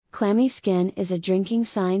Clammy skin is a drinking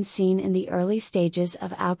sign seen in the early stages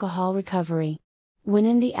of alcohol recovery. When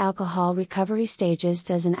in the alcohol recovery stages,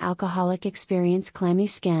 does an alcoholic experience clammy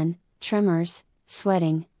skin, tremors,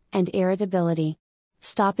 sweating, and irritability?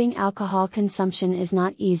 Stopping alcohol consumption is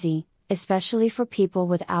not easy, especially for people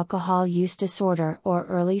with alcohol use disorder or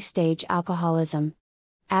early stage alcoholism.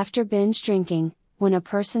 After binge drinking, when a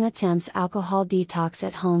person attempts alcohol detox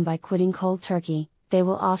at home by quitting cold turkey, they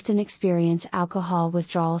will often experience alcohol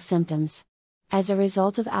withdrawal symptoms. As a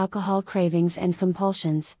result of alcohol cravings and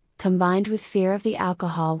compulsions, combined with fear of the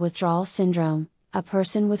alcohol withdrawal syndrome, a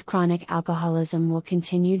person with chronic alcoholism will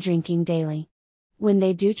continue drinking daily. When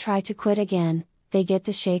they do try to quit again, they get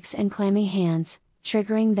the shakes and clammy hands,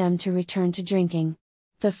 triggering them to return to drinking.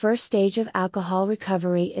 The first stage of alcohol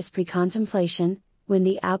recovery is pre-contemplation, when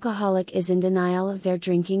the alcoholic is in denial of their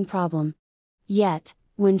drinking problem. Yet,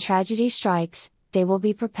 when tragedy strikes, they will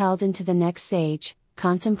be propelled into the next stage,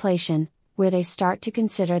 contemplation, where they start to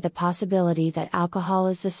consider the possibility that alcohol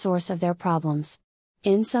is the source of their problems.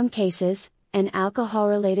 In some cases, an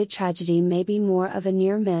alcohol-related tragedy may be more of a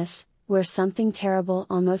near miss, where something terrible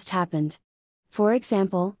almost happened. For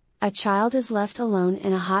example, a child is left alone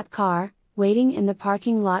in a hot car, waiting in the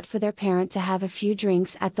parking lot for their parent to have a few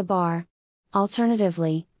drinks at the bar.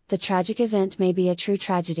 Alternatively, the tragic event may be a true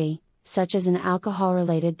tragedy, such as an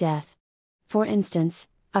alcohol-related death. For instance,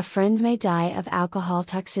 a friend may die of alcohol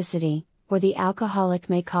toxicity, or the alcoholic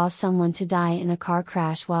may cause someone to die in a car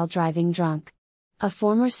crash while driving drunk. A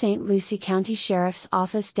former St. Lucie County Sheriff's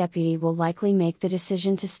Office deputy will likely make the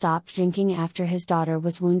decision to stop drinking after his daughter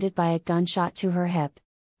was wounded by a gunshot to her hip.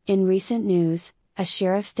 In recent news, a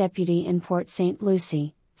sheriff's deputy in Port St.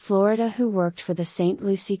 Lucie, Florida, who worked for the St.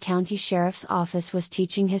 Lucie County Sheriff's Office, was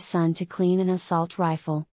teaching his son to clean an assault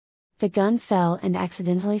rifle. The gun fell and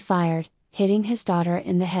accidentally fired, hitting his daughter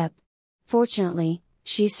in the hip. Fortunately,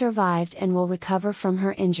 she survived and will recover from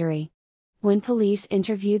her injury. When police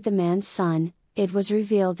interviewed the man's son, it was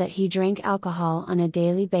revealed that he drank alcohol on a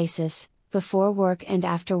daily basis, before work and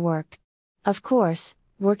after work. Of course,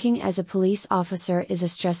 working as a police officer is a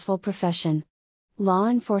stressful profession. Law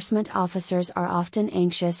enforcement officers are often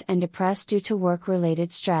anxious and depressed due to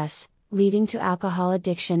work-related stress, leading to alcohol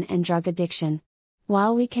addiction and drug addiction.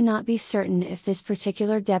 While we cannot be certain if this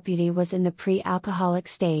particular deputy was in the pre-alcoholic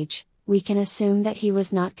stage, we can assume that he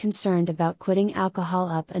was not concerned about quitting alcohol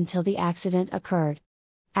up until the accident occurred.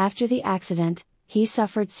 After the accident, he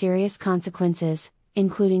suffered serious consequences,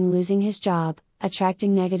 including losing his job,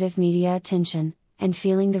 attracting negative media attention, and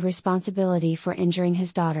feeling the responsibility for injuring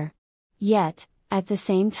his daughter. Yet, at the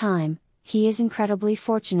same time, he is incredibly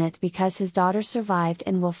fortunate because his daughter survived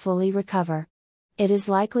and will fully recover. It is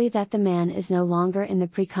likely that the man is no longer in the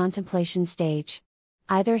pre-contemplation stage.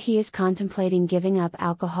 Either he is contemplating giving up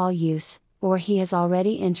alcohol use, or he has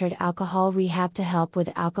already entered alcohol rehab to help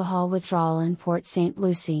with alcohol withdrawal in Port St.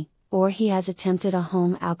 Lucie, or he has attempted a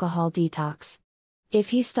home alcohol detox. If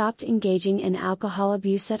he stopped engaging in alcohol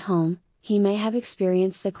abuse at home, he may have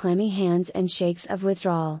experienced the clammy hands and shakes of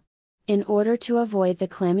withdrawal. In order to avoid the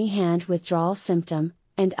clammy hand withdrawal symptom,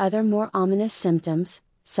 and other more ominous symptoms,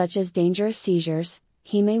 such as dangerous seizures,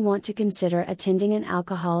 he may want to consider attending an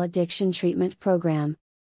alcohol addiction treatment program.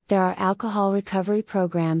 There are alcohol recovery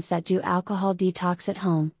programs that do alcohol detox at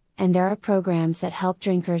home, and there are programs that help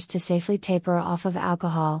drinkers to safely taper off of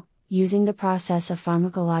alcohol, using the process of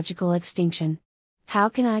pharmacological extinction. How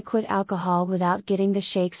can I quit alcohol without getting the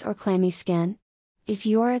shakes or clammy skin? If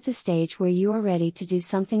you are at the stage where you are ready to do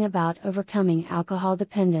something about overcoming alcohol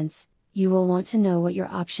dependence, you will want to know what your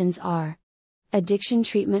options are. Addiction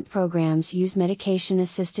treatment programs use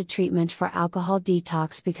medication-assisted treatment for alcohol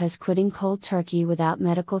detox because quitting cold turkey without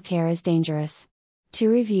medical care is dangerous. To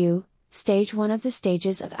review, Stage 1 of the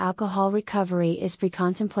stages of alcohol recovery is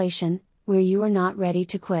pre-contemplation, where you are not ready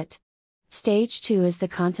to quit. Stage 2 is the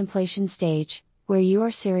contemplation stage, where you are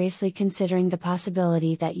seriously considering the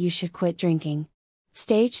possibility that you should quit drinking.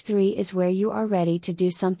 Stage 3 is where you are ready to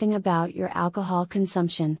do something about your alcohol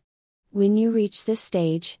consumption. When you reach this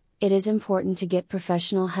stage, it is important to get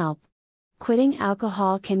professional help. Quitting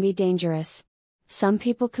alcohol can be dangerous. Some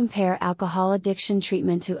people compare alcohol addiction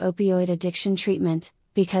treatment to opioid addiction treatment,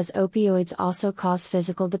 because opioids also cause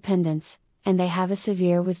physical dependence, and they have a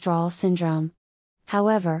severe withdrawal syndrome.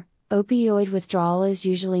 However, opioid withdrawal is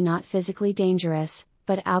usually not physically dangerous,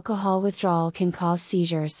 but alcohol withdrawal can cause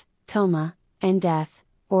seizures, coma, and death,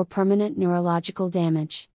 or permanent neurological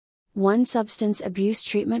damage. One substance abuse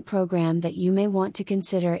treatment program that you may want to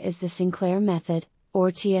consider is the Sinclair Method,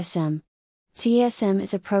 or TSM. TSM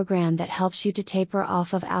is a program that helps you to taper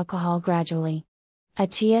off of alcohol gradually. A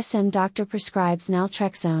TSM doctor prescribes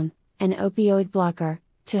naltrexone, an opioid blocker,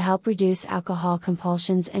 to help reduce alcohol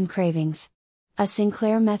compulsions and cravings. A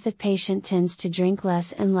Sinclair method patient tends to drink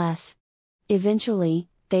less and less. Eventually,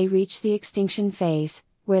 they reach the extinction phase,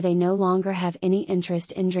 where they no longer have any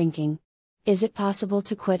interest in drinking. Is it possible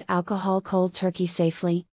to quit alcohol cold turkey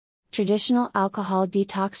safely? Traditional alcohol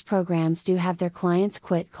detox programs do have their clients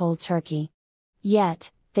quit cold turkey.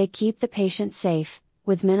 Yet, they keep the patient safe,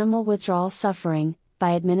 with minimal withdrawal suffering,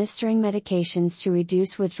 by administering medications to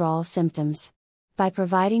reduce withdrawal symptoms. By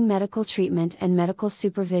providing medical treatment and medical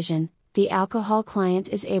supervision, the alcohol client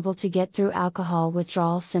is able to get through alcohol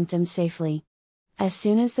withdrawal symptoms safely. As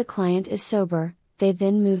soon as the client is sober, they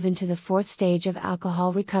then move into the fourth stage of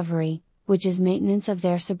alcohol recovery, which is maintenance of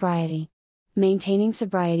their sobriety. Maintaining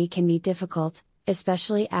sobriety can be difficult,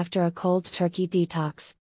 especially after a cold turkey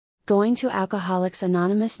detox. Going to Alcoholics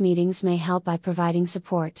Anonymous meetings may help by providing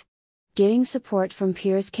support. Getting support from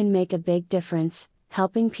peers can make a big difference,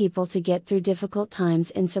 helping people to get through difficult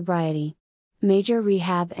times in sobriety. Major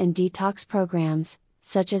rehab and detox programs,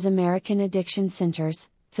 such as American Addiction Centers,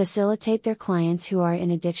 facilitate their clients who are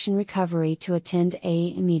in addiction recovery to attend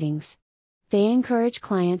AA meetings. They encourage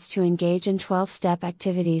clients to engage in 12-step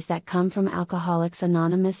activities that come from Alcoholics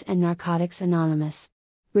Anonymous and Narcotics Anonymous.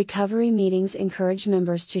 Recovery meetings encourage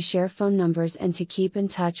members to share phone numbers and to keep in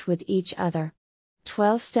touch with each other.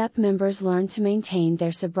 12-step members learn to maintain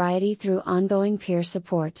their sobriety through ongoing peer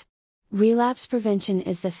support. Relapse prevention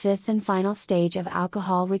is the fifth and final stage of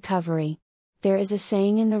alcohol recovery. There is a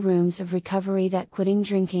saying in the rooms of recovery that quitting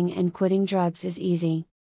drinking and quitting drugs is easy.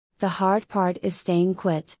 The hard part is staying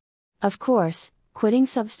quit. Of course, quitting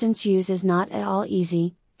substance use is not at all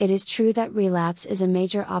easy. It is true that relapse is a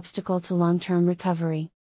major obstacle to long-term recovery.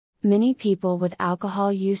 Many people with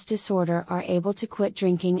alcohol use disorder are able to quit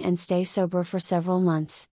drinking and stay sober for several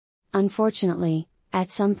months. Unfortunately,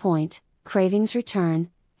 at some point, cravings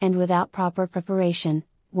return, and without proper preparation,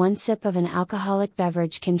 one sip of an alcoholic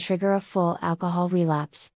beverage can trigger a full alcohol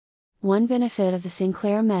relapse. One benefit of the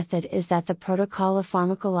Sinclair method is that the protocol of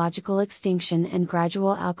pharmacological extinction and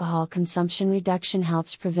gradual alcohol consumption reduction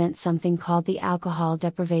helps prevent something called the alcohol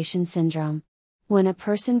deprivation syndrome. When a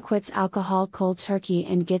person quits alcohol cold turkey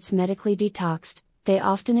and gets medically detoxed, they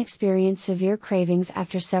often experience severe cravings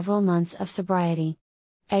after several months of sobriety.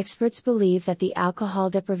 Experts believe that the alcohol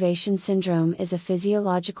deprivation syndrome is a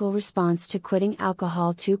physiological response to quitting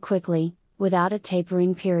alcohol too quickly, without a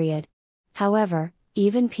tapering period. However,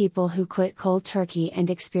 even people who quit cold turkey and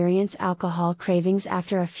experience alcohol cravings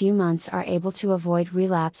after a few months are able to avoid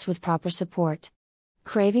relapse with proper support.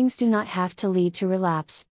 Cravings do not have to lead to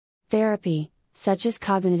relapse. Therapy, such as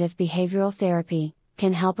cognitive behavioral therapy,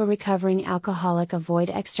 can help a recovering alcoholic avoid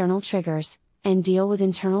external triggers, and deal with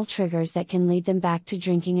internal triggers that can lead them back to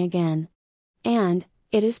drinking again. And,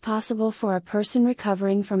 it is possible for a person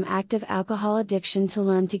recovering from active alcohol addiction to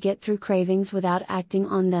learn to get through cravings without acting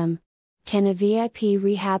on them. Can a VIP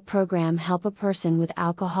rehab program help a person with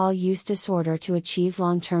alcohol use disorder to achieve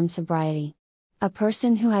long-term sobriety? A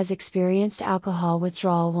person who has experienced alcohol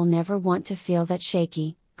withdrawal will never want to feel that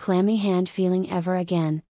shaky, clammy hand feeling ever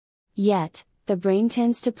again. Yet, the brain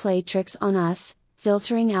tends to play tricks on us,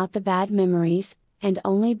 filtering out the bad memories, and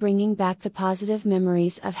only bringing back the positive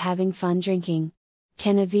memories of having fun drinking.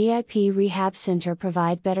 Can a VIP rehab center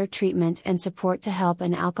provide better treatment and support to help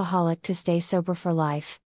an alcoholic to stay sober for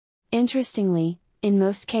life? Interestingly, in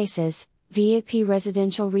most cases, VIP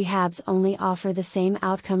residential rehabs only offer the same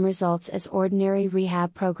outcome results as ordinary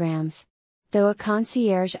rehab programs. Though a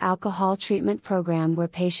concierge alcohol treatment program where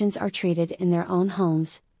patients are treated in their own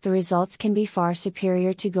homes, the results can be far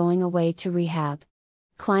superior to going away to rehab.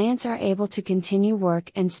 Clients are able to continue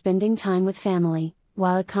work and spending time with family,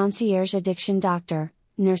 while a concierge addiction doctor,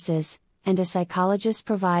 nurses, and a psychologist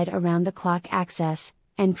provide around-the-clock access,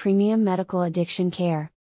 and premium medical addiction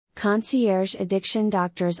care. Concierge addiction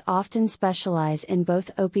doctors often specialize in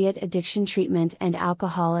both opiate addiction treatment and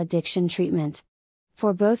alcohol addiction treatment.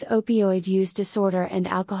 For both opioid use disorder and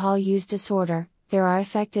alcohol use disorder, there are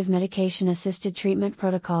effective medication-assisted treatment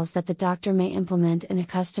protocols that the doctor may implement in a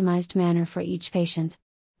customized manner for each patient.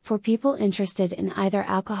 For people interested in either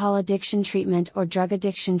alcohol addiction treatment or drug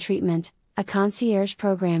addiction treatment, a concierge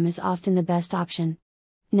program is often the best option.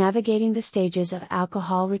 Navigating the stages of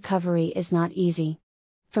alcohol recovery is not easy.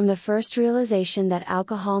 From the first realization that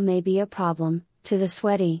alcohol may be a problem, to the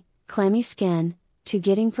sweaty, clammy skin, to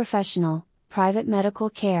getting professional, private medical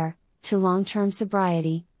care, to long-term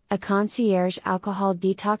sobriety, a concierge alcohol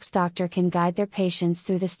detox doctor can guide their patients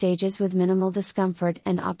through the stages with minimal discomfort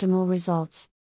and optimal results.